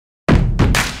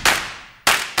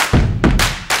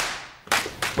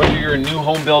Whether you're a new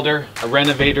home builder, a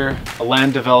renovator, a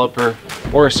land developer,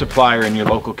 or a supplier in your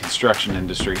local construction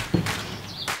industry,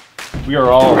 we are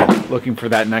all looking for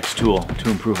that next tool to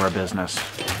improve our business.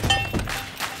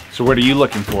 So what are you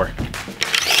looking for?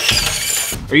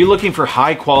 Are you looking for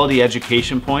high quality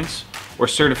education points or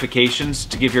certifications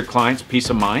to give your clients peace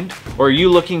of mind? Or are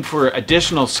you looking for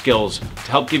additional skills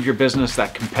to help give your business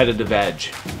that competitive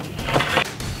edge?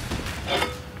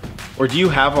 Or do you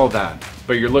have all that,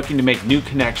 but you're looking to make new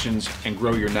connections and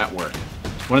grow your network?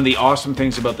 One of the awesome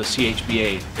things about the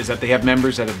CHBA is that they have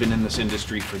members that have been in this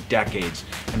industry for decades,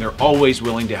 and they're always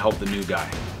willing to help the new guy.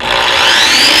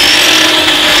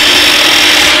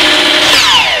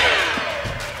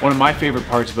 One of my favorite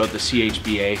parts about the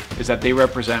CHBA is that they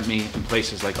represent me in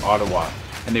places like Ottawa,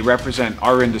 and they represent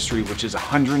our industry, which is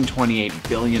 $128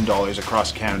 billion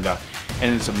across Canada,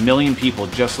 and it's 1 million people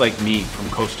just like me from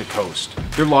coast to coast.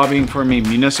 They're lobbying for me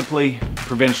municipally,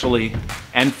 provincially,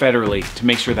 and federally to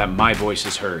make sure that my voice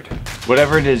is heard.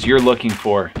 Whatever it is you're looking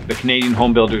for, the Canadian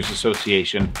Homebuilders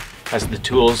Association has the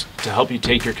tools to help you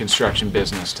take your construction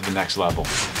business to the next level.